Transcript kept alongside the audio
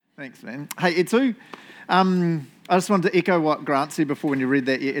Thanks, man. Hey, Etu, I just wanted to echo what Grant said before when you read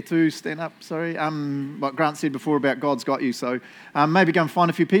that. Yeah, Etu, stand up, sorry. What Grant said before about God's got you. So maybe go and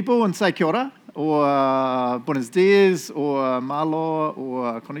find a few people and say kia ora, or buenos dias, or malo,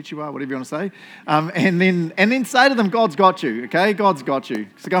 or konnichiwa, whatever you want to say. And then say to them, God's got you, okay? God's got you.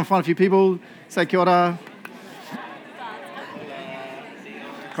 So go and find a few people, say kia ora.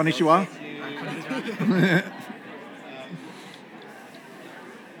 Konnichiwa.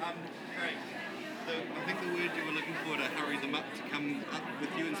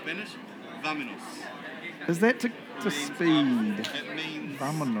 Vámonos. Is that to speed? It means...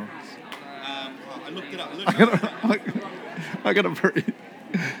 Vámonos. I looked it up. I got to breathe.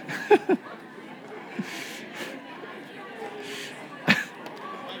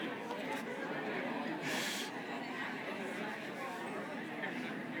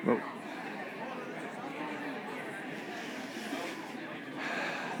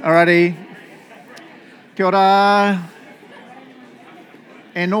 Alrighty. Kia ora.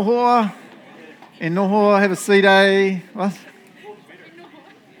 E noho. E noho, have a seat, eh? What?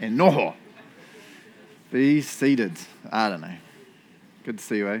 E noho. Be seated. I don't know. Good to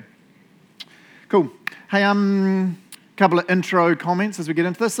see you, eh? Cool. Hey, couple of intro comments as we get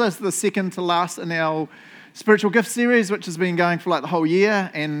into this. This is the second to last in our spiritual gift series, which has been going for like the whole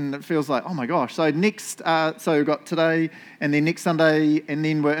year, and it feels like, oh my gosh. So next, we've got today, and then next Sunday, and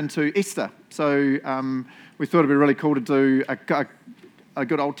then we're into Esther. So we thought it'd be really cool to do a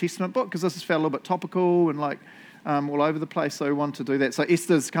good Old Testament book, because this has felt a little bit topical and like all over the place, so we want to do that. So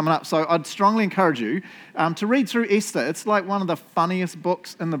Esther's coming up. So I'd strongly encourage you to read through Esther. It's like one of the funniest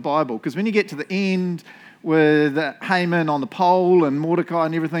books in the Bible, because when you get to the end with Haman on the pole and Mordecai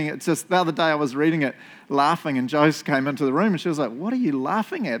and everything, it's just, the other day I was reading it laughing, and Joyce came into the room and she was like, what are you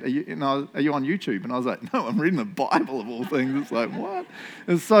laughing at? Are you on YouTube? And I was like, no, I'm reading the Bible of all things. It's like, what?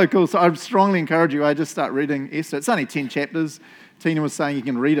 It's so cool. So I'd strongly encourage you, just start reading Esther. It's only 10 chapters. Tina was saying you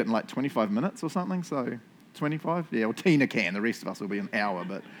can read it in like 25 minutes or something, so 25? Yeah, well, Tina can. The rest of us will be an hour,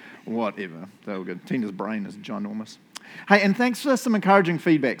 but whatever. They're all good. Tina's brain is ginormous. Hey, and thanks for some encouraging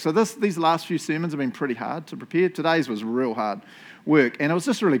feedback. So these last few sermons have been pretty hard to prepare. Today's was real hard work, and it was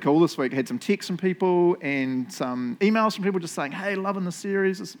just really cool this week. I had some texts from people and some emails from people just saying, hey, loving the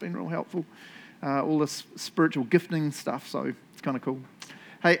series. This has been real helpful. All this spiritual gifting stuff, so it's kind of cool.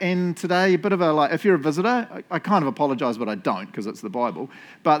 Hey, and today, a bit of a, if you're a visitor, I kind of apologise, but I don't, because it's the Bible.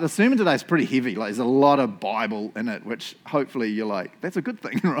 But the sermon today is pretty heavy. There's a lot of Bible in it, which hopefully you're like, that's a good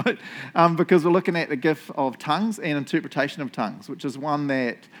thing, right? Because we're looking at the gift of tongues and interpretation of tongues, which is one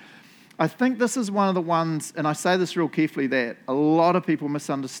that, I think this is one of the ones, and I say this real carefully, that a lot of people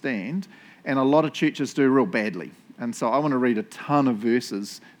misunderstand, and a lot of churches do real badly. And so I want to read a ton of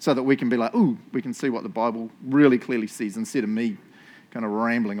verses so that we can be like, ooh, we can see what the Bible really clearly says, instead of me kind of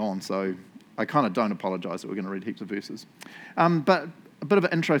rambling on, so I kind of don't apologise that we're going to read heaps of verses. But a bit of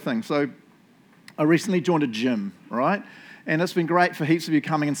an intro thing. So I recently joined a gym, right? And it's been great for heaps of you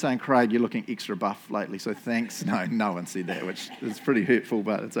coming and saying, Craig, you're looking extra buff lately, so thanks. No one said that, which is pretty hurtful,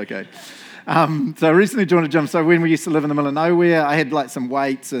 but it's okay. So I recently joined a gym. So when we used to live in the middle of nowhere, I had like some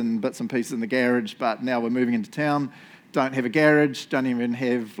weights and bits and pieces in the garage, but now we're moving into town. Don't have a garage, don't even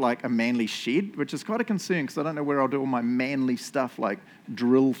have like a manly shed, which is quite a concern, because I don't know where I'll do all my manly stuff, like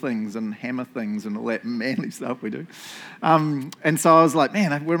drill things and hammer things and all that manly stuff we do. And so I was like,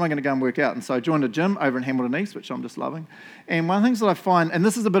 man, where am I going to go and work out? And so I joined a gym over in Hamilton East, which I'm just loving. And one of the things that I find, and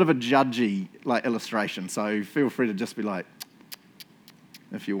this is a bit of a judgy like illustration, so feel free to just be like,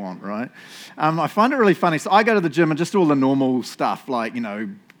 if you want, right? I find it really funny. So I go to the gym and just do all the normal stuff, like,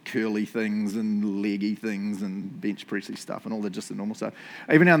 curly things and leggy things and bench pressy stuff and all just the normal stuff.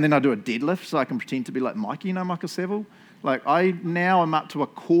 Every now and then I do a deadlift so I can pretend to be like Mikey, Michael Saville. Like I'm up to a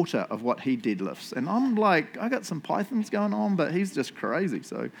quarter of what he deadlifts. And I'm like, I got some pythons going on, but he's just crazy.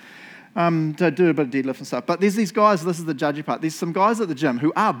 So to do a bit of deadlift and stuff. But there's these guys, this is the judgy part, there's some guys at the gym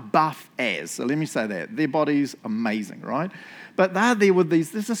who are buff as, so let me say that. Their body's amazing, right? But they're there with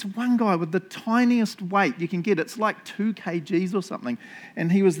there's this one guy with the tiniest weight you can get. It's like 2 kgs or something.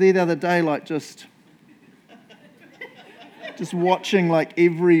 And he was there the other day, like just watching like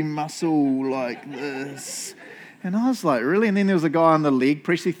every muscle like this. And I was like, really? And then there was a guy on the leg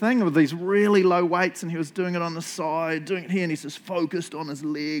pressy thing with these really low weights, and he was doing it on the side, doing it here, and he's just focused on his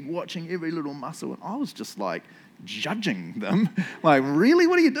leg, watching every little muscle. And I was just like judging them. Like, really?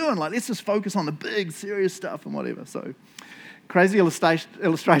 What are you doing? Like, let's just focus on the big, serious stuff and whatever. So crazy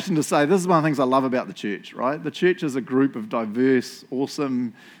illustration to say, this is one of the things I love about the church, right? The church is a group of diverse,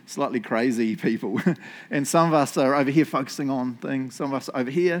 awesome, slightly crazy people. And some of us are over here focusing on things. Some of us are over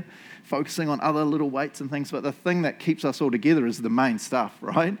here focusing on other little weights and things. But the thing that keeps us all together is the main stuff,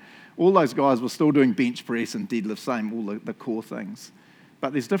 right? All those guys were still doing bench press and deadlift, same, all the core things.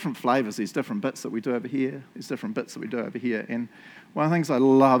 But there's different flavours, there's different bits that we do over here, there's different bits that we do over here. And one of the things I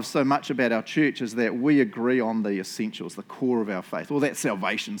love so much about our church is that we agree on the essentials, the core of our faith, all that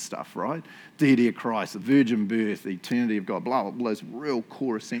salvation stuff, right? Deity of Christ, the virgin birth, the eternity of God, blah, blah, blah, those real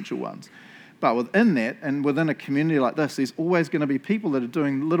core essential ones. But within that, and within a community like this, there's always going to be people that are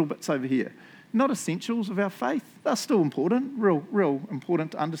doing little bits over here. Not essentials of our faith, they're still important, real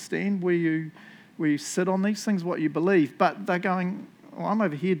important to understand where you sit on these things, what you believe, but they're going, well, I'm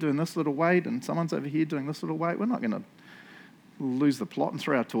over here doing this little weight and someone's over here doing this little weight. We're not going to lose the plot and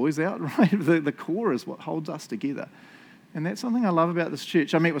throw our toys out, right? The core is what holds us together. And that's something I love about this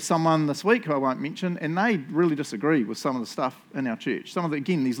church. I met with someone this week who I won't mention, and they really disagree with some of the stuff in our church. Some of the,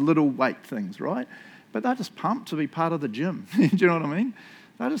 again, these little weight things, right? But they're just pumped to be part of the gym. Do you know what I mean?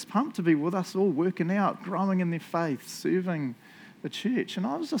 They're just pumped to be with us all, working out, growing in their faith, serving the church. And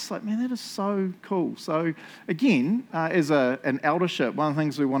I was just like, man, that is so cool. So again, as an eldership, one of the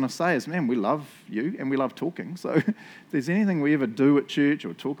things we want to say is, man, we love you and we love talking. So if there's anything we ever do at church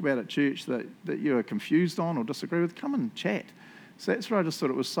or talk about at church that you are confused on or disagree with, come and chat. So that's where I just thought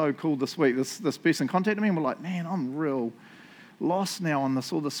it was so cool this week. This person contacted me and we're like, man, I'm real lost now on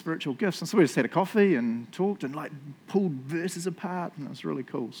all the spiritual gifts. And so we just had a coffee and talked and like pulled verses apart, and it was really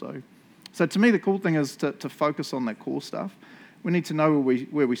cool. So to me, the cool thing is to focus on that core stuff. We need to know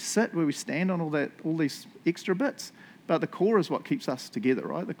where we sit, where we stand on all these extra bits. But the core is what keeps us together,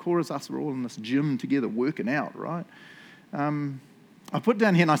 right? The core is us. We're all in this gym together working out, right? I put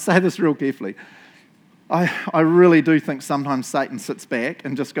down here, and I say this real carefully, I really do think sometimes Satan sits back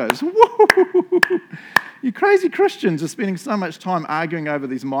and just goes, whoa, you crazy Christians are spending so much time arguing over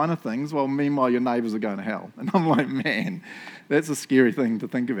these minor things while meanwhile your neighbours are going to hell. And I'm like, man, that's a scary thing to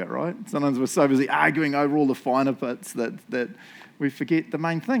think about, right? Sometimes we're so busy arguing over all the finer bits that we forget the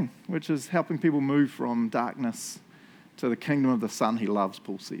main thing, which is helping people move from darkness to the kingdom of the Son he loves,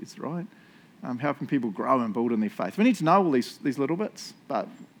 Paul says, right? Helping people grow and build in their faith. We need to know all these little bits, but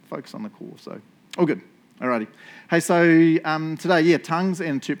focus on the core. So, all good. Alrighty. Hey, so today, tongues and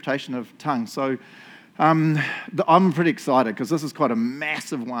interpretation of tongues. So I'm pretty excited because this is quite a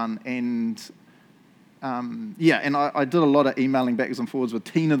massive one. And I did a lot of emailing backwards and forwards with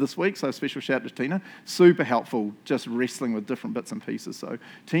Tina this week. So a special shout out to Tina. Super helpful, just wrestling with different bits and pieces. So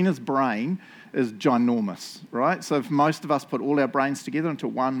Tina's brain is ginormous, right? So if most of us put all our brains together into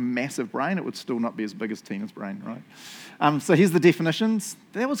one massive brain, it would still not be as big as Tina's brain, right? So here's the definitions.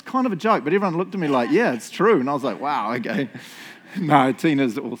 That was kind of a joke, but everyone looked at me like, yeah, it's true. And I was like, wow, okay. No,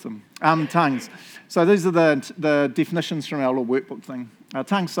 Tina's awesome. Tongues. So these are the definitions from our little workbook thing.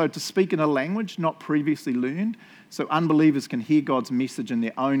 Tongues, so to speak in a language not previously learned, so unbelievers can hear God's message in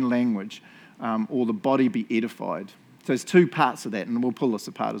their own language, or the body be edified. So there's two parts of that, and we'll pull this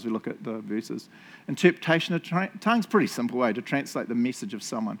apart as we look at the verses. Interpretation of tongues, pretty simple way to translate the message of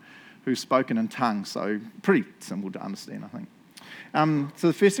someone who's spoken in tongues, so pretty simple to understand, I think. So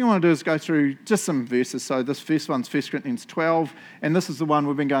the first thing I want to do is go through just some verses. So this first one's 1 Corinthians 12, and this is the one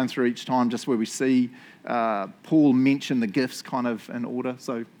we've been going through each time, just where we see Paul mention the gifts kind of in order.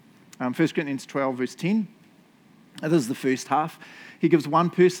 So 1 Corinthians 12, verse 10. This is the first half. He gives one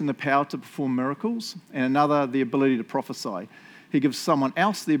person the power to perform miracles and another the ability to prophesy. He gives someone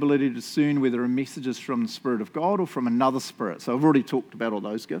else the ability to discern whether a message is from the Spirit of God or from another spirit. So I've already talked about all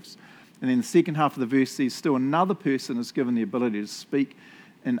those gifts. And then the second half of the verse says, still another person is given the ability to speak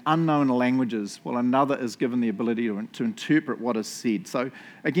in unknown languages, while another is given the ability to interpret what is said. So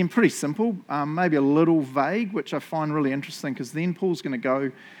again, pretty simple, maybe a little vague, which I find really interesting, because then Paul's going to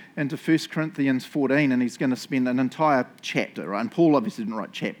go into 1 Corinthians 14, and he's going to spend an entire chapter, right? And Paul obviously didn't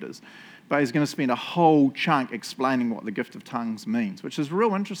write chapters, but he's going to spend a whole chunk explaining what the gift of tongues means, which is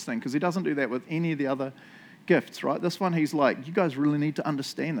real interesting, because he doesn't do that with any of the other gifts, right? This one, he's like, you guys really need to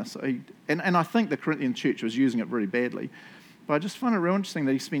understand this. So and I think the Corinthian church was using it really badly, but I just find it real interesting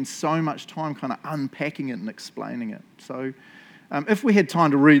that he spends so much time kind of unpacking it and explaining it. So if we had time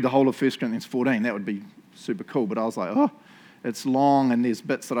to read the whole of 1 Corinthians 14, that would be super cool, but I was like, it's long and there's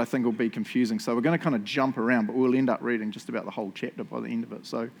bits that I think will be confusing, so we're going to kind of jump around, but we'll end up reading just about the whole chapter by the end of it.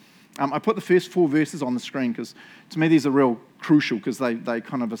 So I put the first 4 verses on the screen because to me these are real crucial, because they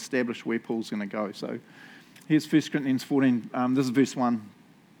kind of establish where Paul's going to go. So here's 1 Corinthians 14, this is verse 1.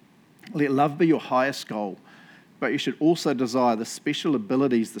 Let love be your highest goal. but you should also desire the special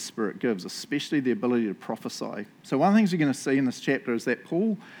abilities the Spirit gives, especially the ability to prophesy. So one of the things you're going to see in this chapter is that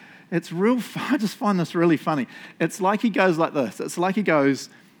Paul, it's real, I just find this really funny. It's like he goes like this. It's like he goes,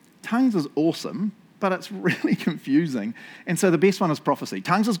 tongues is awesome, but it's really confusing. And so the best one is prophecy.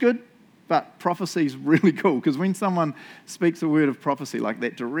 Tongues is good, but prophecy is really cool, because when someone speaks a word of prophecy, like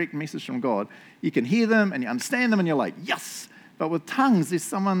that direct message from God, you can hear them and you understand them and you're like, yes. But with tongues, there's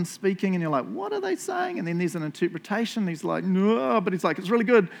someone speaking and you're like, what are they saying? And then there's an interpretation. He's like, no, but he's like, it's really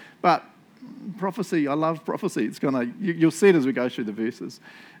good. But prophecy, I love prophecy. It's gonna, you'll see it as we go through the verses.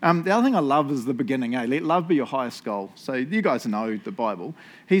 The other thing I love is the beginning. Let love be your highest goal. So you guys know the Bible.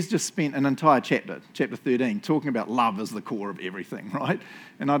 He's just spent an entire chapter 13, talking about love as the core of everything, right?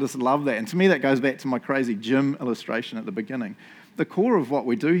 And I just love that. And to me, that goes back to my crazy gym illustration at the beginning. The core of what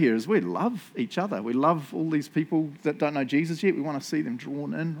we do here is we love each other. We love all these people that don't know Jesus yet. We want to see them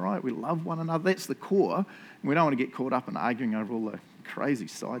drawn in, right? We love one another. That's the core. And we don't want to get caught up in arguing over all the crazy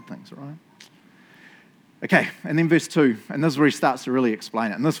side things, right? Okay, and then verse 2, and this is where he starts to really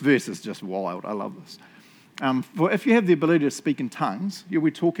explain it. And this verse is just wild. I love this. For if you have the ability to speak in tongues, you'll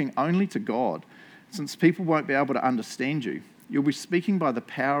be talking only to God, since people won't be able to understand you. You'll be speaking by the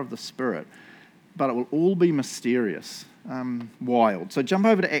power of the Spirit, but it will all be mysterious, wild. So jump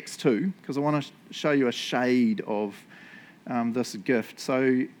over to Acts 2, because I want to show you a shade of this gift.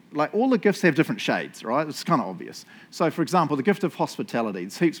 So, like, all the gifts have different shades, right? It's kind of obvious. So, for example, the gift of hospitality.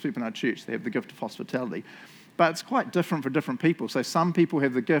 There's heaps of people in our church that have the gift of hospitality. But it's quite different for different people. So some people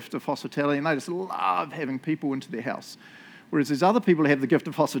have the gift of hospitality and they just love having people into their house. Whereas there's other people who have the gift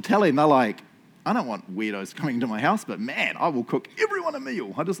of hospitality and they're like, I don't want weirdos coming to my house, but man, I will cook everyone a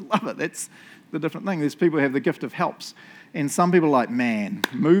meal. I just love it. That's the different thing. There's people who have the gift of helps. And some people are like, man,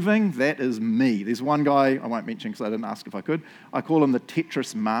 moving, that is me. There's one guy, I won't mention because I didn't ask if I could, I call him the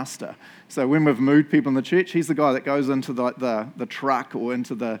Tetris master. So when we've moved people in the church, he's the guy that goes into the truck or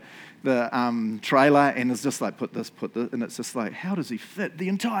into the trailer and is just like, put this, and it's just like, how does he fit the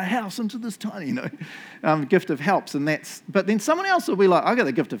entire house into this tiny, gift of helps? But then someone else will be like, I got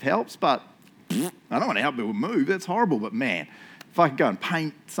the gift of helps, but I don't want to help people move. That's horrible. But man, if I could go and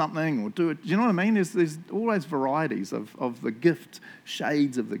paint something or do it, do you know what I mean? There's always varieties of the gift,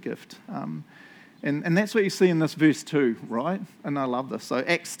 shades of the gift. And that's what you see in this verse 2, right? And I love this. So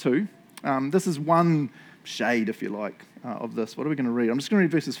Acts 2, this is one shade, if you like, of this. What are we going to read? I'm just going to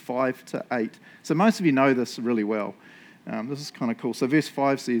read verses 5 to 8. So most of you know this really well. This is kind of cool. So verse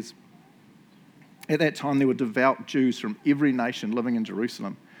 5 says, at that time there were devout Jews from every nation living in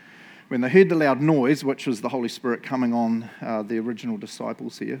Jerusalem. When they heard the loud noise, which was the Holy Spirit coming on the original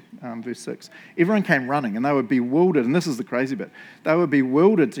disciples here, verse 6, everyone came running and they were bewildered, and this is the crazy bit, they were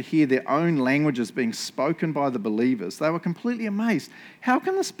bewildered to hear their own languages being spoken by the believers. They were completely amazed. How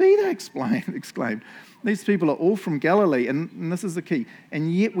can this be, they exclaimed. These people are all from Galilee, and this is the key,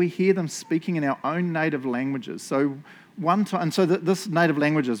 and yet we hear them speaking in our own native languages. So one time, and so this native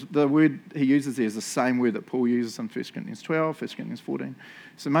languages, the word he uses there is the same word that Paul uses in 1 Corinthians 12, 1 Corinthians 14.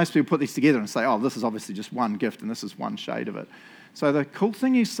 So most people put these together and say, oh, this is obviously just one gift and this is one shade of it. So the cool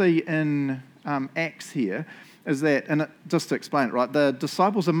thing you see in Acts here is that, and just to explain it, right, the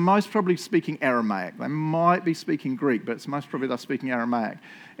disciples are most probably speaking Aramaic. They might be speaking Greek, but it's most probably they're speaking Aramaic.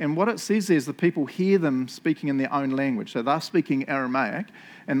 And what it says there is the people hear them speaking in their own language. So they're speaking Aramaic,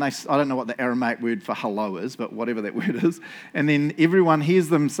 and I don't know what the Aramaic word for hello is, but whatever that word is. And then everyone hears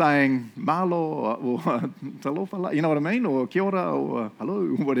them saying malo or talofa, you know what I mean? Or kia ora or hello,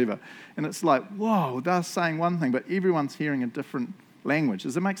 whatever. And it's like, whoa, they're saying one thing, but everyone's hearing a different language.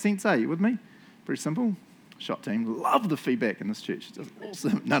 Does it make sense? Are you with me? Pretty simple. Shot team, love the feedback in this church. It's just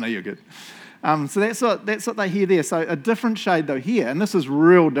awesome. No, you're good. So that's what they hear there. So a different shade though here, and this is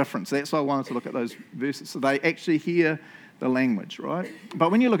real different. So that's why I wanted to look at those verses. So they actually hear the language, right? But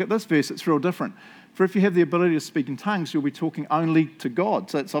when you look at this verse, it's real different. For if you have the ability to speak in tongues, you'll be talking only to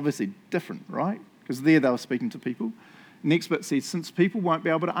God. So it's obviously different, right? Because there they were speaking to people. Next bit says, since people won't be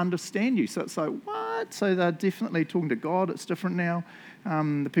able to understand you. So it's like, what? So they're definitely talking to God. It's different now.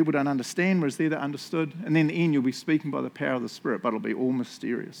 The people don't understand, whereas there they understood. And then in the end, you'll be speaking by the power of the Spirit, but it'll be all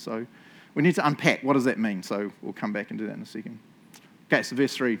mysterious. So we need to unpack, what does that mean? So we'll come back and do that in a second. Okay, so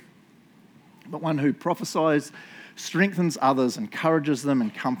verse 3. But one who prophesies strengthens others, encourages them,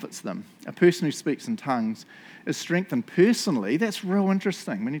 and comforts them. A person who speaks in tongues is strengthened personally. That's real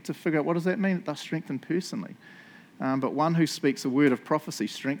interesting. We need to figure out, what does that mean? They're strengthened personally. But one who speaks a word of prophecy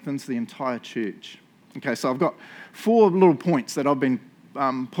strengthens the entire church. Okay, so I've got 4 little points that I've been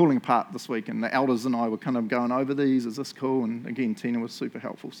pulling apart this week, and the elders and I were kind of going over these. Is this cool? And again, Tina was super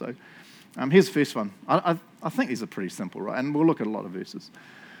helpful. So here's the first one. I think these are pretty simple, right? And we'll look at a lot of verses.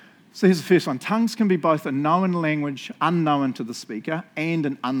 So here's the first one. Tongues can be both a known language, unknown to the speaker, and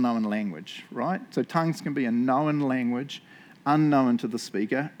an unknown language, right? So tongues can be a known language, unknown to the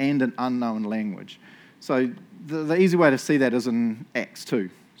speaker, and an unknown language. So the easy way to see that is in Acts 2.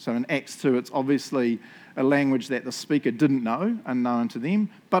 So in Acts 2, it's obviously a language that the speaker didn't know, unknown to them,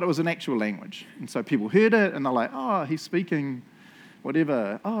 but it was an actual language. And so people heard it, and they're like, oh, he's speaking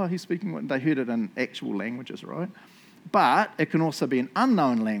whatever. Oh, he's speaking what they heard it in actual languages, right? But it can also be an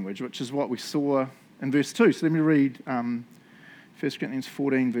unknown language, which is what we saw in verse 2. So let me read 1 Corinthians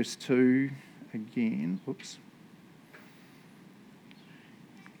 14, verse 2 again. Oops.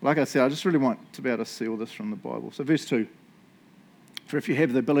 Like I said, I just really want to be able to see all this from the Bible. So verse 2. For if you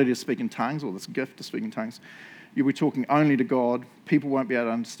have the ability to speak in tongues, or this gift to speak in tongues, you'll be talking only to God. People won't be able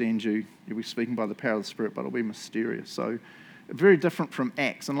to understand you. You'll be speaking by the power of the Spirit, but it'll be mysterious. So very different from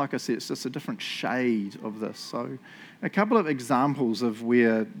Acts. And like I said, it's just a different shade of this. So a couple of examples of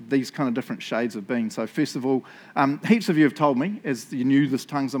where these kind of different shades have been. So first of all, heaps of you have told me as you knew this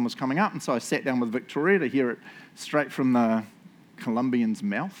tongues one was coming up. And so I sat down with Victoria to hear it straight from the Colombian's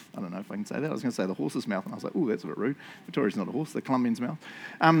mouth. I don't know if I can say that. I was going to say the horse's mouth, and I was like, oh, that's a bit rude. Victoria's not a horse, the Colombian's mouth.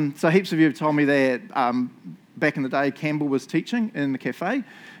 So heaps of you have told me that back in the day, Campbell was teaching in the cafe,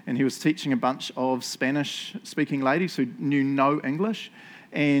 and he was teaching a bunch of Spanish-speaking ladies who knew no English,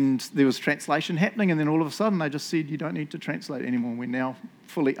 and there was translation happening, and then all of a sudden they just said, you don't need to translate anymore. We now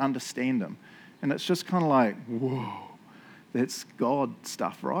fully understand them. And it's just kind of like, whoa. That's God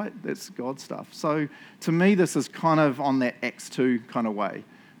stuff, right? That's God stuff. So to me, this is kind of on that Acts 2 kind of way,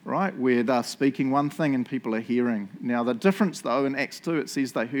 right? Where they're speaking one thing and people are hearing. Now, the difference, though, in Acts 2, it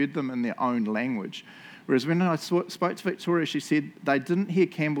says they heard them in their own language. Whereas when I spoke to Victoria, she said they didn't hear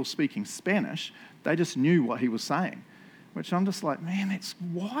Campbell speaking Spanish. They just knew what he was saying, which I'm just like, man, that's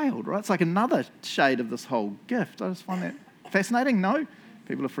wild, right? It's like another shade of this whole gift. I just find that fascinating. No?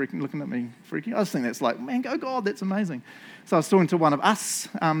 People are looking at me freaking. I just think that's like, man, go God, that's amazing. So I was talking to one of us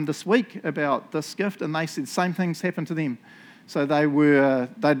this week about this gift, and they said same things happened to them. So I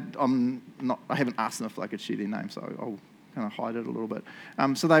haven't asked them if they could share their name, so I'll kind of hide it a little bit.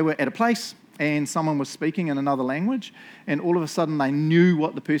 So they were at a place, and someone was speaking in another language, and all of a sudden they knew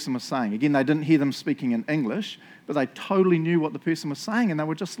what the person was saying. Again, they didn't hear them speaking in English, but they totally knew what the person was saying, and they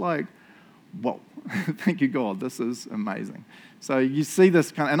were just like, whoa, thank you, God, this is amazing. So you see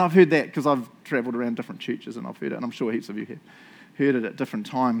this kind of, and I've heard that because I've travelled around different churches and I've heard it, and I'm sure heaps of you have heard it at different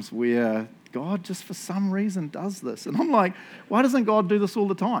times where God just for some reason does this. And I'm like, why doesn't God do this all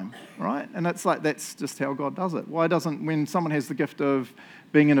the time, right? And it's like, that's just how God does it. Why doesn't, when someone has the gift of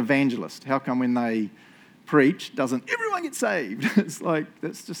being an evangelist, how come when they preach, doesn't everyone get saved? It's like,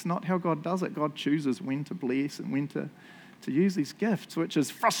 that's just not how God does it. God chooses when to bless and when to use these gifts, which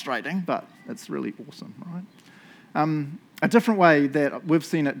is frustrating, but it's really awesome, right? A different way that we've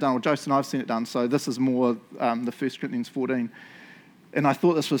seen it done, or Joseph and I have seen it done, so this is more the 1 Corinthians 14, and I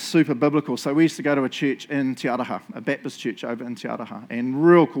thought this was super biblical. So we used to go to a church in Te Araha, a Baptist church over in Te Araha, and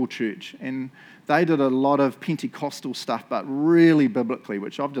real cool church, and they did a lot of Pentecostal stuff, but really biblically,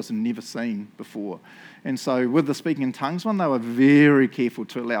 which I've just never seen before. And so with the speaking in tongues one, they were very careful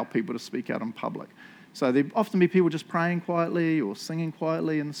to allow people to speak out in public. So there'd often be people just praying quietly or singing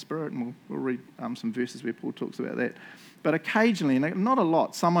quietly in the Spirit, and we'll read some verses where Paul talks about that. But occasionally, and not a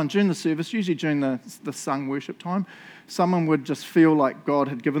lot, someone during the service, usually during the sung worship time, someone would just feel like God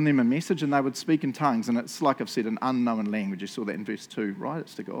had given them a message and they would speak in tongues. And it's like I've said, an unknown language. You saw that in verse 2, right?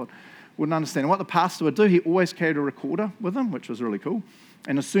 It's to God. Wouldn't understand. And what the pastor would do, he always carried a recorder with him, which was really cool.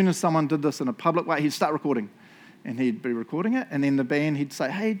 And as soon as someone did this in a public way, he'd start recording. And he'd be recording it. And then the band, he'd say,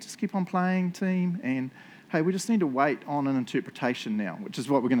 hey, just keep on playing, team. And hey, we just need to wait on an interpretation now, which is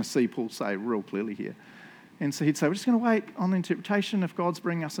what we're going to see Paul say real clearly here. And so he'd say, we're just going to wait on the interpretation. If God's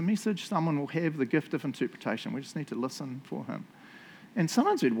bringing us a message, someone will have the gift of interpretation. We just need to listen for him. And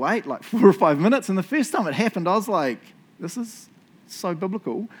sometimes we'd wait like 4 or 5 minutes. And the first time it happened, I was like, this is so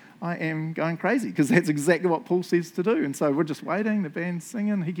biblical. I am going crazy because that's exactly what Paul says to do. And so we're just waiting. The band's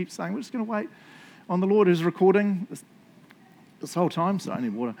singing. He keeps saying, we're just going to wait on the Lord who's recording this whole time. So I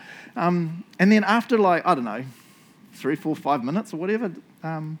need water. And then after 3, 4, 5 minutes or whatever,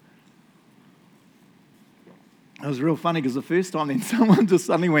 it was real funny because the first time then someone just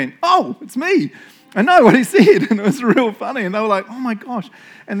suddenly went, oh, it's me. I know what he said. And it was real funny. And they were like, oh my gosh.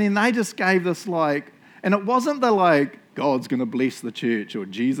 And then they just gave this and it wasn't the God's going to bless the church or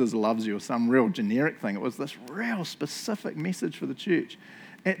Jesus loves you or some real generic thing. It was this real specific message for the church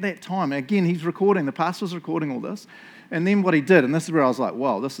at that time. And again, he's recording, the pastor's recording all this. And then what he did, and this is where I was like,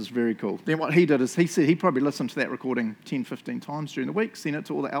 wow, this is very cool. Then what he did is he said he probably listened to that recording 10, 15 times during the week, sent it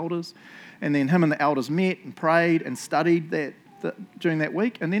to all the elders. And then him and the elders met and prayed and studied that during that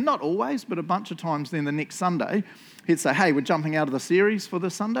week. And then not always, but a bunch of times then the next Sunday, he'd say, hey, we're jumping out of the series for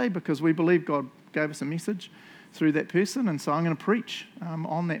this Sunday because we believe God gave us a message through that person, and so I'm going to preach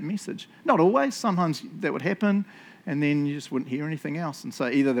on that message. Not always. Sometimes that would happen, and then you just wouldn't hear anything else. And so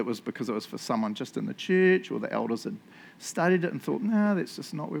either that was because it was for someone just in the church, or the elders had studied it and thought, no, that's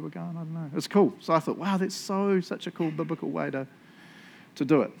just not where we're going. I don't know. It's cool. So I thought, wow, that's such a cool biblical way to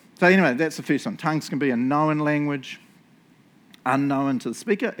do it. So anyway, that's the first one. Tongues can be a known language, unknown to the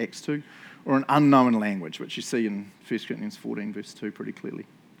speaker, Acts 2, or an unknown language, which you see in 1 Corinthians 14, verse 2 pretty clearly.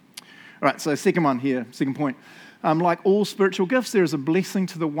 All right, so second one here, second point. Like all spiritual gifts, there is a blessing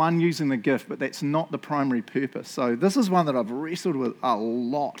to the one using the gift, but that's not the primary purpose. So this is one that I've wrestled with a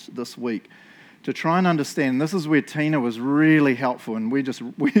lot this week to try and understand. This is where Tina was really helpful, and we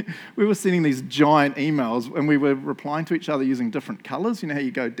were sending these giant emails, and we were replying to each other using different colours. You know how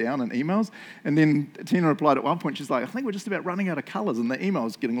you go down in emails? And then Tina replied at one point, she's like, I think we're just about running out of colours, and the email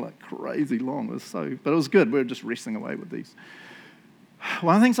was getting like crazy long. But it was good. We were just wrestling away with these.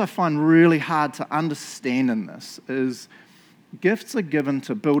 One of the things I find really hard to understand in this is gifts are given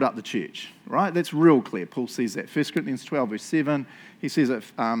to build up the church, right? That's real clear. Paul says that. 1 Corinthians 12, verse 7. He says it,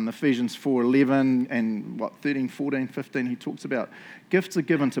 Ephesians 4:11 and 13, 14, 15, he talks about gifts are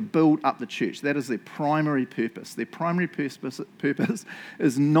given to build up the church. That is their primary purpose. Their primary purpose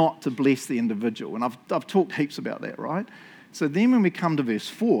is not to bless the individual. And I've talked heaps about that, right? So then when we come to verse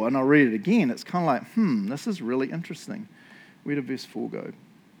 4, and I'll read it again, it's kind of like, this is really interesting. Where did verse 4 go?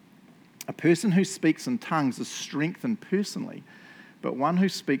 A person who speaks in tongues is strengthened personally, but one who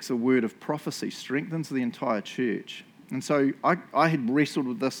speaks a word of prophecy strengthens the entire church. And so I had wrestled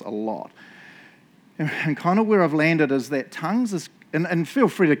with this a lot. And kind of where I've landed is that tongues is, and feel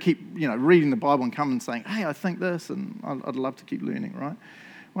free to keep reading the Bible and come and saying, hey, I think this, and I'd love to keep learning, right?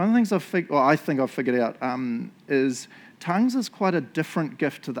 One of the things I think I've figured out is tongues is quite a different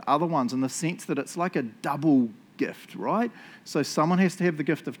gift to the other ones in the sense that it's like a double gift, right? So someone has to have the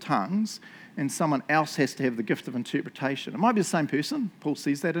gift of tongues and someone else has to have the gift of interpretation. It might be the same person. Paul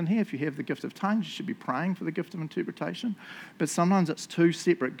says that in here. If you have the gift of tongues, you should be praying for the gift of interpretation. But sometimes it's two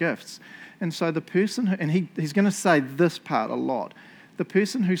separate gifts. And so the person, he's going to say this part a lot, the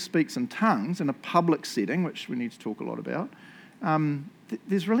person who speaks in tongues in a public setting, which we need to talk a lot about,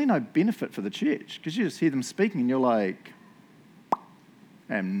 there's really no benefit for the church because you just hear them speaking and you're like,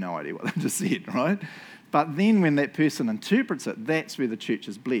 I have no idea what they just said, right? But then when that person interprets it, that's where the church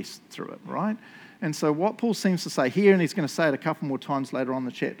is blessed through it, right? And so what Paul seems to say here, and he's going to say it a couple more times later on in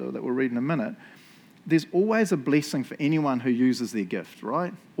the chapter that we'll read in a minute, there's always a blessing for anyone who uses their gift,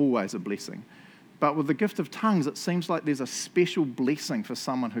 right? Always a blessing. But with the gift of tongues, it seems like there's a special blessing for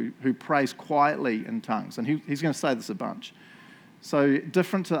someone who prays quietly in tongues. And he's going to say this a bunch. So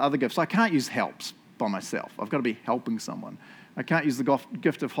different to other gifts. I can't use helps by myself. I've got to be helping someone. I can't use the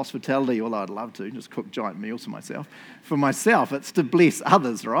gift of hospitality, although I'd love to, just cook giant meals for myself. For myself, it's to bless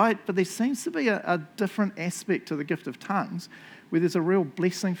others, right? But there seems to be a different aspect to the gift of tongues where there's a real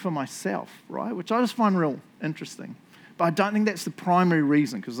blessing for myself, right? Which I just find real interesting. But I don't think that's the primary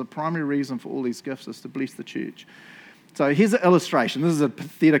reason, because the primary reason for all these gifts is to bless the church. So here's an illustration. This is a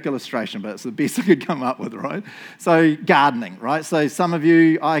pathetic illustration, but it's the best I could come up with, right? So gardening, right? So some of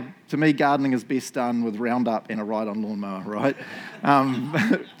you, to me, gardening is best done with Roundup and a ride-on lawnmower, right?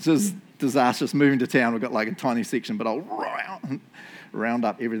 Just disastrous. Moving to town, we've got like a tiny section, but I'll round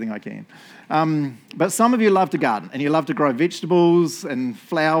up everything I can. But some of you love to garden, and you love to grow vegetables and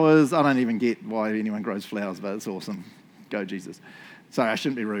flowers. I don't even get why anyone grows flowers, but it's awesome. Go, Jesus. Sorry, I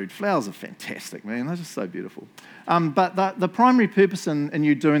shouldn't be rude. Flowers are fantastic, man. They're just so beautiful. But the primary purpose in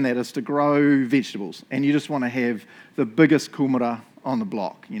you doing that is to grow vegetables, and you just want to have the biggest kumara on the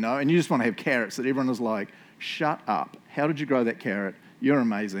block, and you just want to have carrots that everyone is like, shut up. How did you grow that carrot? You're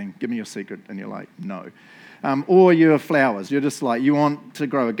amazing. Give me your secret. And you're like, no. Or you have flowers. You're just like, you want to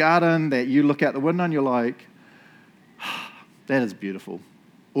grow a garden that you look out the window and you're like, that is beautiful.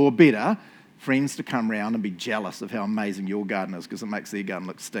 Or better, friends to come round and be jealous of how amazing your garden is because it makes their garden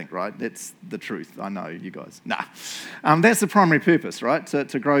look stink, right? That's the truth. I know, you guys. Nah. That's the primary purpose, right?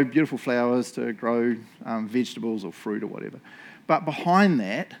 To grow beautiful flowers, to grow vegetables or fruit or whatever. But behind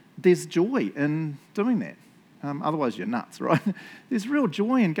that, there's joy in doing that. Otherwise, you're nuts, right? There's real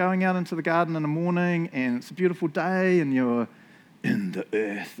joy in going out into the garden in the morning and it's a beautiful day and you're in the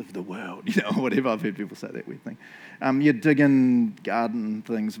earth of the world, whatever. I've heard people say that weird thing. You're digging garden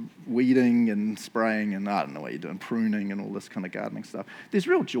things, weeding and spraying and I don't know what you're doing, pruning and all this kind of gardening stuff. There's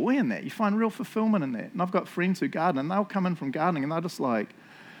real joy in that. You find real fulfillment in that. And I've got friends who garden and they'll come in from gardening and they're just like,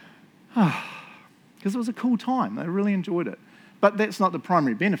 because it was a cool time. They really enjoyed it. But that's not the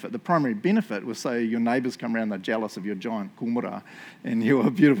primary benefit. The primary benefit was, say, your neighbours come around, they're jealous of your giant kumara and your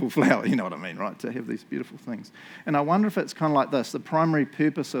beautiful flower, you know what I mean, right? To have these beautiful things. And I wonder if it's kind of like this. The primary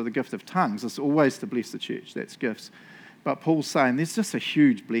purpose of the gift of tongues is always to bless the church. That's gifts. But Paul's saying there's just a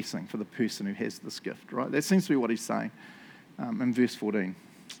huge blessing for the person who has this gift, right? That seems to be what he's saying in verse 14.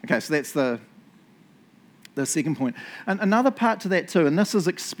 Okay, so that's the second point. And another part to that too, and this is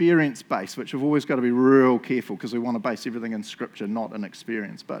experience-based, which we've always got to be real careful because we want to base everything in Scripture, not in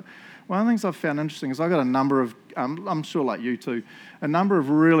experience. But one of the things I've found interesting is I've got a number of, I'm sure like you too, a number of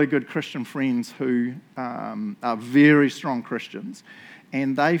really good Christian friends who are very strong Christians,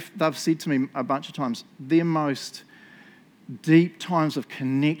 and they've said to me a bunch of times, their most deep times of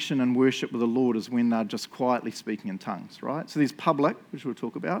connection and worship with the Lord is when they're just quietly speaking in tongues, right? So there's public, which we'll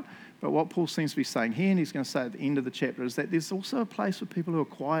talk about, but what Paul seems to be saying here, and he's going to say at the end of the chapter, is that there's also a place for people who are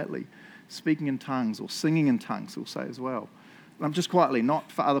quietly speaking in tongues or singing in tongues, he'll say as well. Just quietly, not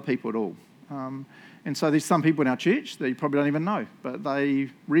for other people at all. And so there's some people in our church that you probably don't even know, but they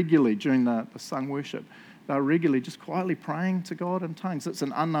regularly, during the sung worship, they're regularly just quietly praying to God in tongues. It's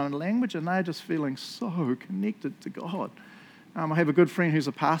an unknown language, and they're just feeling so connected to God. I have a good friend who's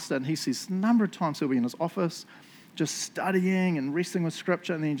a pastor, and he says a number of times he'll be in his office just studying and wrestling with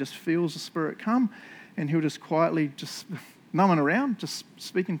Scripture, and then he just feels the Spirit come, and he'll just quietly, just no one around, just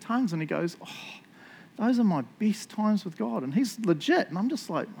speak in tongues, and he goes, oh, those are my best times with God. And he's legit, and I'm just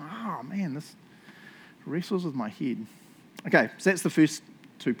like, oh man, this wrestles with my head. Okay, so that's the first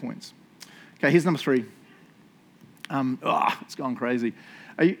 2 points. Okay, here's number 3. It's gone crazy.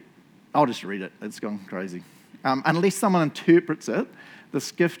 I'll just read it. It's gone crazy. Unless someone interprets it,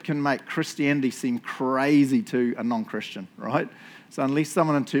 this gift can make Christianity seem crazy to a non-Christian, right? So unless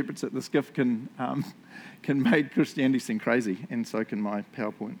someone interprets it, this gift can make Christianity seem crazy, and so can my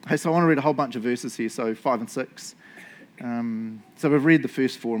PowerPoint. Hey, so I want to read a whole bunch of verses here, so 5 and 6. So we've read the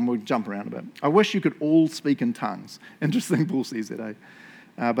first 4, and we'll jump around a bit. I wish you could all speak in tongues. Interesting, Paul says that,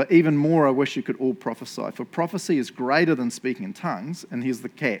 eh? But even more, I wish you could all prophesy. For prophecy is greater than speaking in tongues, and here's the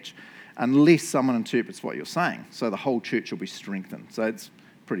catch, unless someone interprets what you're saying. So the whole church will be strengthened. So it's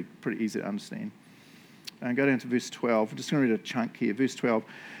pretty easy to understand. And go down to verse 12. I'm just going to read a chunk here. Verse 12.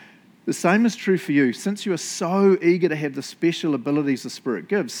 The same is true for you. Since you are so eager to have the special abilities the Spirit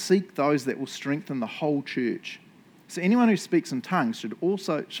gives, seek those that will strengthen the whole church. So anyone who speaks in tongues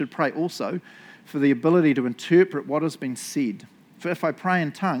should pray also for the ability to interpret what has been said. For if I pray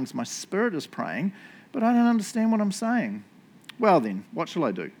in tongues, my spirit is praying, but I don't understand what I'm saying. Well then, what shall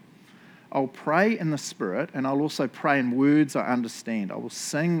I do? I'll pray in the Spirit, and I'll also pray in words I understand. I will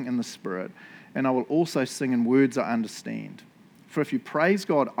sing in the Spirit, and I will also sing in words I understand. For if you praise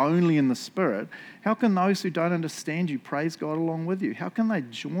God only in the Spirit, how can those who don't understand you praise God along with you? How can they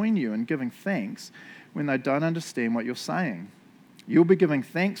join you in giving thanks when they don't understand what you're saying? You'll be giving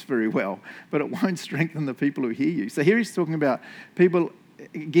thanks very well, but it won't strengthen the people who hear you. So here he's talking about people.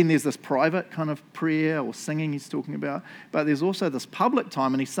 Again, there's this private kind of prayer or singing he's talking about, but there's also this public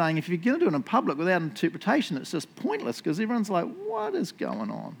time, and he's saying if you're going to do it in public without interpretation, it's just pointless because everyone's like, what is going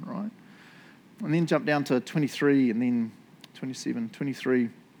on, right? And then jump down to 23 and then 27, 23.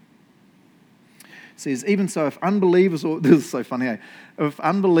 Says, even so, if unbelievers, or this is so funny, eh? If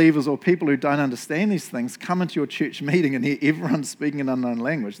unbelievers or people who don't understand these things come into your church meeting and hear everyone speaking an unknown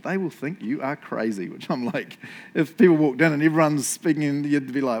language, they will think you are crazy, which I'm like, if people walked in and everyone's speaking,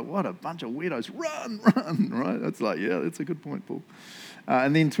 you'd be like, what a bunch of weirdos, run, right? That's like, yeah, that's a good point, Paul.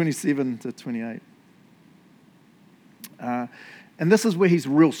 And then 27 to 28. And this is where he's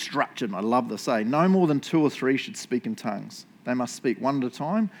real structured, and I love this, eh? No more than 2 or 3 should speak in tongues. They must speak one at a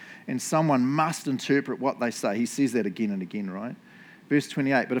time, and someone must interpret what they say. He says that again and again, right? Verse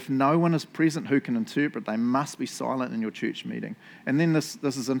 28, but if no one is present who can interpret, they must be silent in your church meeting. And then this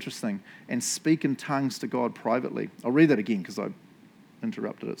is interesting, and speak in tongues to God privately. I'll read that again because I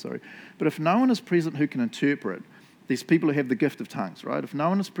interrupted it, sorry. But if no one is present who can interpret, these people who have the gift of tongues, right? If no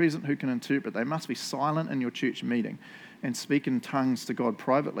one is present who can interpret, they must be silent in your church meeting and speak in tongues to God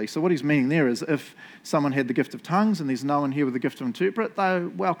privately. So what he's meaning there is if someone had the gift of tongues and there's no one here with the gift to interpret, they're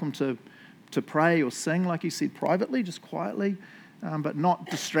welcome to pray or sing, like he said, privately, just quietly, but not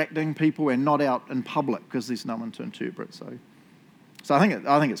distracting people and not out in public because there's no one to interpret. So I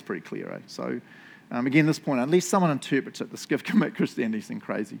think it's pretty clear, eh? So again, this point, unless someone interprets it, this gift can make Christianity seem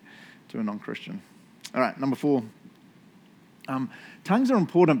crazy to a non-Christian. All right, number 4. Tongues are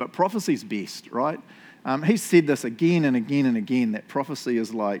important, but prophecy's best, right? He's said this again and again and again, that prophecy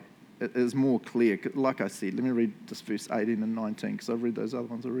is more clear. Like I said, let me read just verse 18 and 19, because I've read those other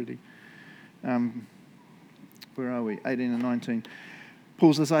ones already. Where are we? 18 and 19.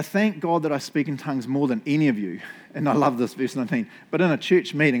 Paul says, I thank God that I speak in tongues more than any of you. And I love this, verse 19. But in a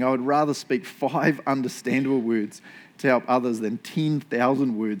church meeting, I would rather speak 5 understandable words to help others than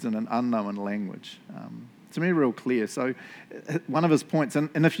 10,000 words in an unknown language. To me, real clear. So one of his points,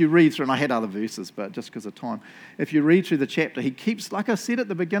 and if you read through, and I had other verses, but just because of time, if you read through the chapter, he keeps, like I said at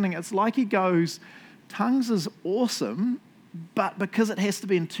the beginning, it's like he goes, tongues is awesome, but because it has to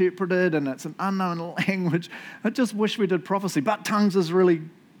be interpreted and it's an unknown language, I just wish we did prophecy. But tongues is really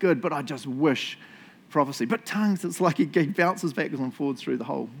good, but I just wish prophecy. But tongues, it's like he bounces backwards and forwards through the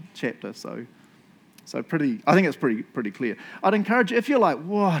whole chapter. So I think it's pretty clear. I'd encourage you, if you're like,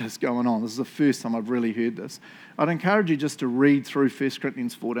 what is going on? This is the first time I've really heard this. I'd encourage you just to read through 1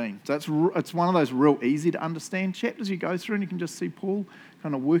 Corinthians 14. So it's one of those real easy to understand chapters you go through, and you can just see Paul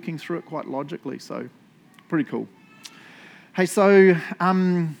kind of working through it quite logically. So pretty cool. Hey, so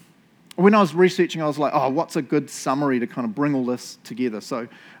when I was researching, I was like, what's a good summary to kind of bring all this together? So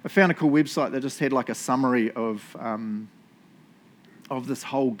I found a cool website that just had like a summary of this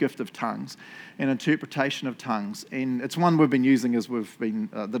whole gift of tongues and interpretation of tongues. And it's one we've been using as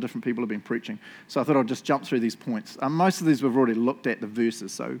the different people have been preaching. So I thought I'd just jump through these points. Most of these we've already looked at the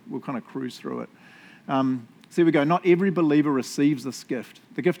verses, so we'll kind of cruise through it. So here we go. Not every believer receives this gift.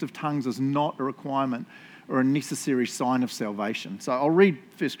 The gift of tongues is not a requirement or a necessary sign of salvation. So I'll read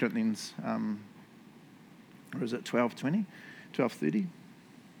 1 Corinthians, or is it 12:20? 12:30?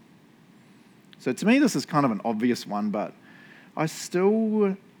 So to me, this is kind of an obvious one, but I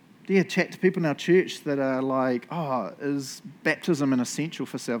still chat to people in our church that are like, is baptism an essential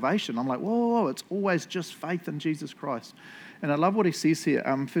for salvation? I'm like, whoa, it's always just faith in Jesus Christ. And I love what he says here,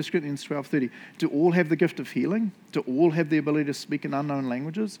 1 Corinthians 12:30. Do all have the gift of healing? Do all have the ability to speak in unknown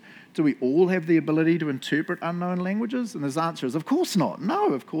languages? Do we all have the ability to interpret unknown languages? And his answer is, of course not.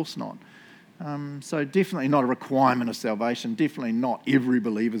 No, of course not. So definitely not a requirement of salvation. Definitely not every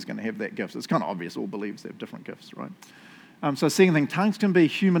believer is going to have that gift. It's kind of obvious all believers have different gifts, right? So second thing, tongues can be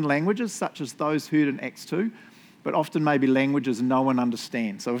human languages, such as those heard in Acts 2, but often maybe languages no one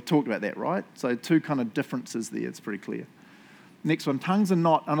understands. So we've talked about that, right? So 2 kind of differences there, it's pretty clear. Next one, tongues are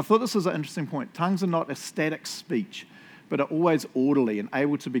not, and I thought this was an interesting point, tongues are not a static speech, but are always orderly and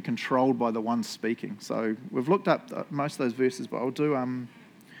able to be controlled by the one speaking. So we've looked up most of those verses, but I'll do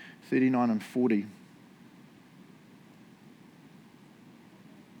 39 and 40.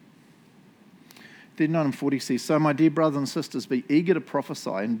 39 and 40 says, so my dear brothers and sisters, be eager to prophesy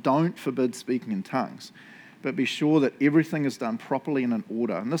and don't forbid speaking in tongues, but be sure that everything is done properly and in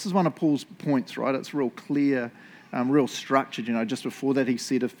order. And this is one of Paul's points, right? It's real clear, real structured. Just before that he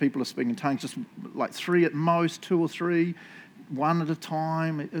said if people are speaking in tongues, just like 3 at most, 2 or 3, 1 at a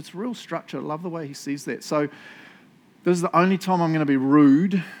time. It's real structured. I love the way he says that. So this is the only time I'm going to be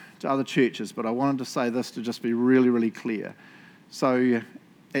rude to other churches, but I wanted to say this to just be really, really clear. So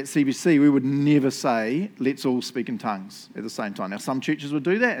at CBC, we would never say, let's all speak in tongues at the same time. Now, some churches would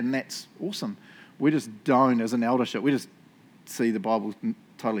do that, and that's awesome. We just don't, as an eldership, we just see the Bible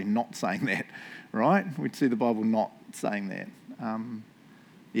totally not saying that, right? We'd see the Bible not saying that.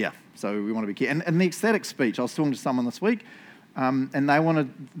 So we want to be careful. And the ecstatic speech, I was talking to someone this week, and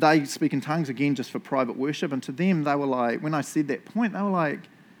they speak in tongues, again, just for private worship, and to them, they were like, when I said that point, they were like,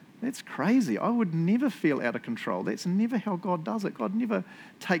 that's crazy. I would never feel out of control. That's never how God does it. God never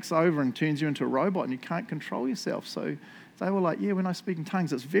takes over and turns you into a robot and you can't control yourself. So they were like, when I speak in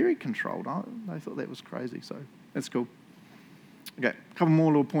tongues, it's very controlled. They thought that was crazy. So that's cool. Okay, a couple more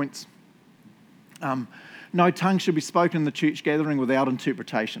little points. No tongue should be spoken in the church gathering without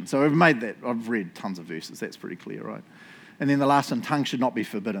interpretation. So I've made that. I've read tons of verses. That's pretty clear, right? And then the last one, tongue should not be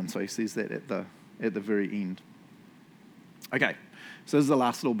forbidden. So he says that at the very end. Okay. So this is the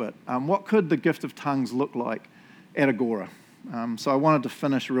last little bit. What could the gift of tongues look like at Agora? So I wanted to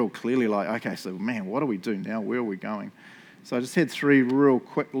finish real clearly, what do we do now? Where are we going? So I just had 3 real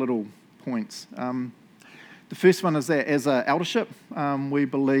quick little points. The first one is that as an eldership, we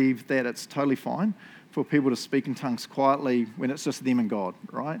believe that it's totally fine for people to speak in tongues quietly when it's just them and God,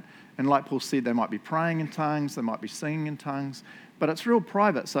 right? And like Paul said, they might be praying in tongues, they might be singing in tongues, but it's real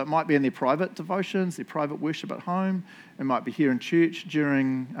private. So it might be in their private devotions, their private worship at home. It might be here in church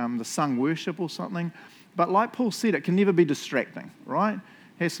during the sung worship or something. But like Paul said, it can never be distracting, right?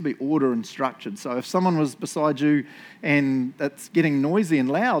 It has to be order and structured. So if someone was beside you and it's getting noisy and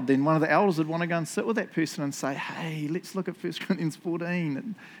loud, then one of the elders would want to go and sit with that person and say, hey, let's look at 1 Corinthians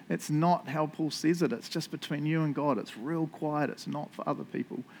 14. It's not how Paul says it. It's just between you and God. It's real quiet. It's not for other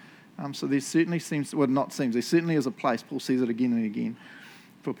people. So there certainly there certainly is a place, Paul says it again and again,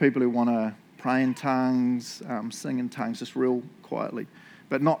 for people who want to pray in tongues, sing in tongues, just real quietly,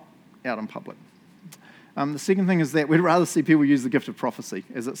 but not out in public. The second thing is that we'd rather see people use the gift of prophecy,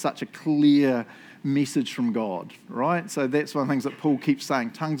 as it's such a clear message from God, right? So that's one of the things that Paul keeps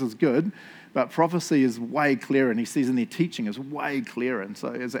saying. Tongues is good, but prophecy is way clearer, and he says in their teaching is way clearer. And so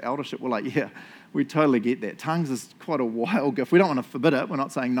as an eldership, we're like, yeah, we totally get that. Tongues is quite a wild gift. We don't want to forbid it. We're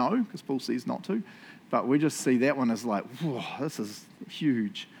not saying no, because Paul says not to. But we just see that one as like, whoa, this is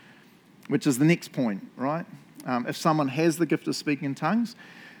huge, which is the next point, right? If someone has the gift of speaking in tongues,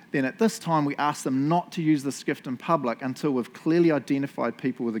 then at this time we ask them not to use this gift in public until we've clearly identified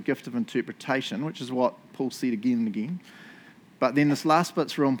people with a gift of interpretation, which is what Paul said again and again. But then this last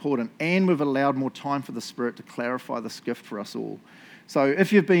bit's real important, and we've allowed more time for the Spirit to clarify this gift for us all. So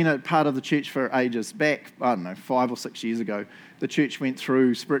if you've been a part of the church for ages, back, 5 or 6 years ago, the church went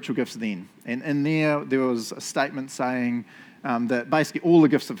through spiritual gifts then. And in there was a statement saying that basically all the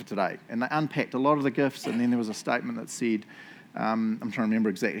gifts are for today. And they unpacked a lot of the gifts, and then there was a statement that said, I'm trying to remember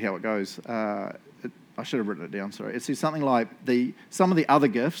exactly how it goes. I should have written it down, sorry. It says something like some of the other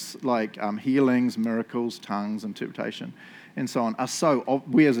gifts, like healings, miracles, tongues, interpretation, and so on,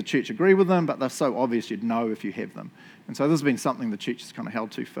 we as a church agree with them, but they're so obvious you'd know if you have them. And so this has been something the church has kind of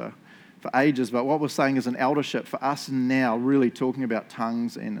held to for ages. But what we're saying is an eldership for us now, really talking about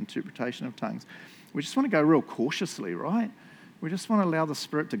tongues and interpretation of tongues, we just want to go real cautiously, right? We just want to allow the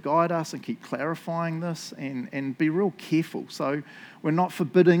Spirit to guide us and keep clarifying this and be real careful. So we're not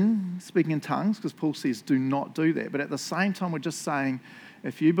forbidding speaking in tongues, because Paul says do not do that. But at the same time, we're just saying,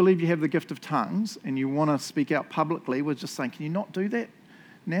 if you believe you have the gift of tongues and you want to speak out publicly, we're just saying, can you not do that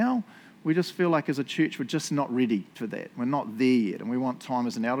now? We just feel like as a church, we're just not ready for that. We're not there yet. And we want time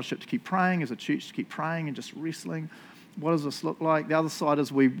as an eldership to keep praying, as a church to keep praying and just wrestling. What does this look like? The other side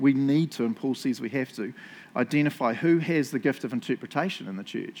is we need to, and Paul says we have to, identify who has the gift of interpretation in the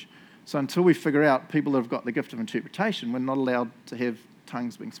church. So until we figure out people that have got the gift of interpretation, we're not allowed to have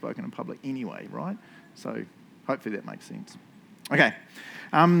tongues being spoken in public anyway, right? So hopefully that makes sense. Okay.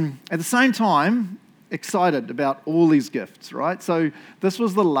 At the same time, excited about all these gifts, right? So this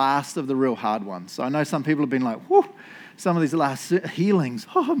was the last of the real hard ones. So I know some people have been like, whoo, some of these last healings,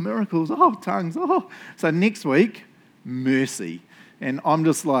 miracles, tongues, So next week, mercy. And I'm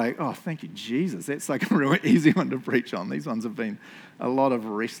just like, thank you, Jesus. That's like a real easy one to preach on. These ones have been a lot of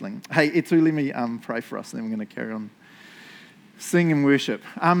wrestling. Hey, Etu, let me pray for us, and then we're going to carry on sing and worship.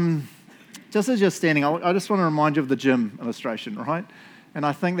 Just as you're standing, I just want to remind you of the gym illustration, right? And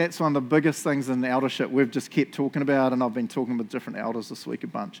I think that's one of the biggest things in eldership we've just kept talking about, and I've been talking with different elders this week a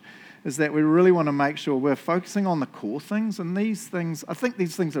bunch, is that we really want to make sure we're focusing on the core things. And these things, I think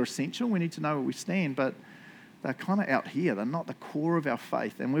these things are essential. We need to know where we stand, but they're kind of out here. They're not the core of our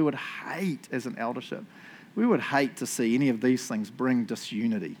faith. And we would hate, as an eldership, we would hate to see any of these things bring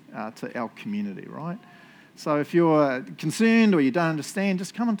disunity to our community, right? So if you're concerned or you don't understand,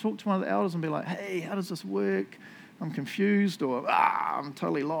 just come and talk to one of the elders and be like, hey, how does this work? I'm confused, or I'm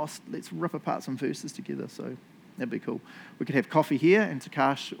totally lost. Let's rip apart some verses together. So that'd be cool. We could have coffee here, and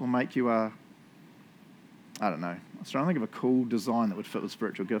Takash will make you I don't know. I was trying to think of a cool design that would fit with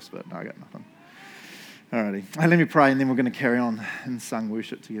spiritual gifts, but no, I got nothing. Alrighty. Hey, let me pray, and then we're going to carry on and sing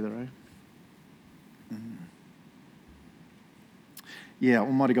worship together, eh? Yeah,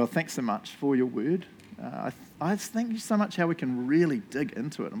 Almighty God, thanks so much for your word. I thank you so much how we can really dig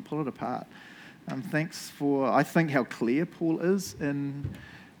into it and pull it apart. Thanks for, I think, how clear Paul is in,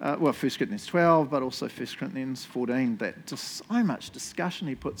 1 Corinthians 12, but also 1 Corinthians 14, that just so much discussion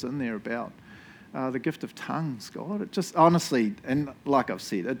he puts in there about the gift of tongues, God. It just, honestly, and like I've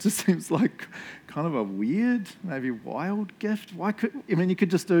said, it just seems like kind of a weird, maybe wild gift. You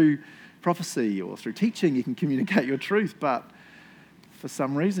could just do prophecy, or through teaching you can communicate your truth, but for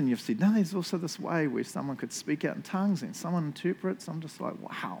some reason you've said, no, there's also this way where someone could speak out in tongues and someone interprets. I'm just like,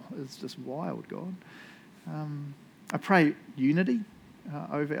 wow, it's just wild, God. I pray unity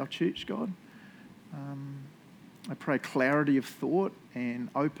over our church, God. I pray clarity of thought and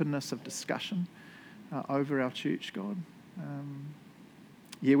openness of discussion over our church, God.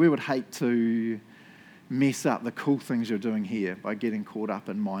 We would hate to mess up the cool things you're doing here by getting caught up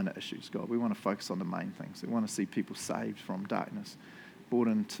in minor issues, God. We want to focus on the main things. We want to see people saved from darkness, brought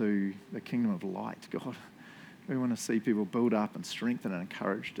into the kingdom of light, God. We want to see people build up and strengthened and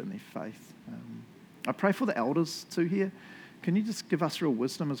encouraged in their faith. I pray for the elders too here. Can you just give us real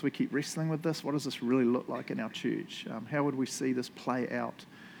wisdom as we keep wrestling with this? What does this really look like in our church? How would we see this play out?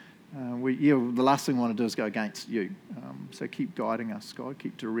 The last thing we want to do is go against you. So keep guiding us, God.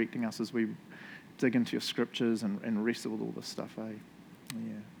 Keep directing us as we dig into your scriptures and wrestle with all this stuff, eh?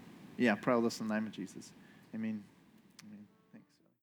 Yeah. I pray all this in the name of Jesus. Amen.